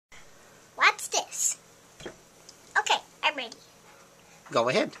Go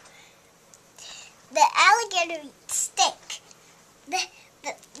ahead. The alligator eats steak.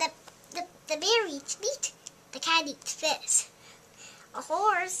 The bear eats meat. The cat eats fish. A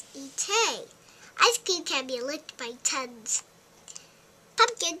horse eats hay. Ice cream can be licked by tongues.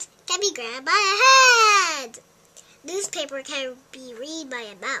 Pumpkins can be grabbed by a hand. Newspaper can be read by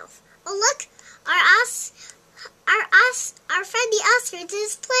a mouth. Oh look, our friendly ostrich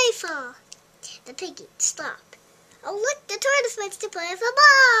is playful. The pig eats slop. Oh look, the tortoise wants to play with a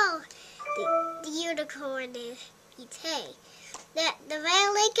ball. The unicorn eats hay. The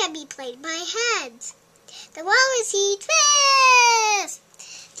violin can be played by hands. The walrus eats fish.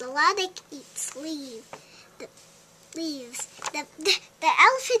 The lion eats leaves. The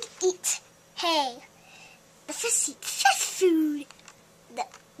elephant eats hay. The fish eats fish food.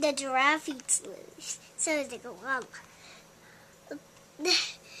 The giraffe eats leaves. So does the gorilla.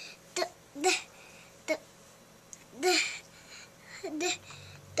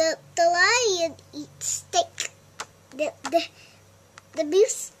 The lion eats steak. The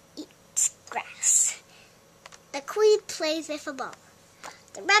moose eats grass. The queen plays with a ball.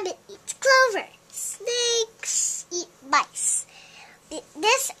 The rabbit eats clover. Snakes eat mice.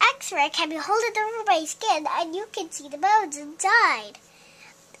 This X-ray can be holding over my skin, and you can see the bones inside.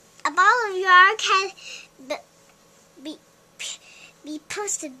 A ball of yarn can be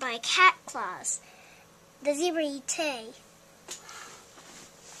posted by cat claws. The zebra eats hay.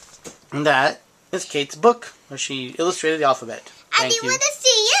 And that is Kate's book, where she illustrated the alphabet. And you want to see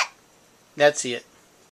it? Let's see it.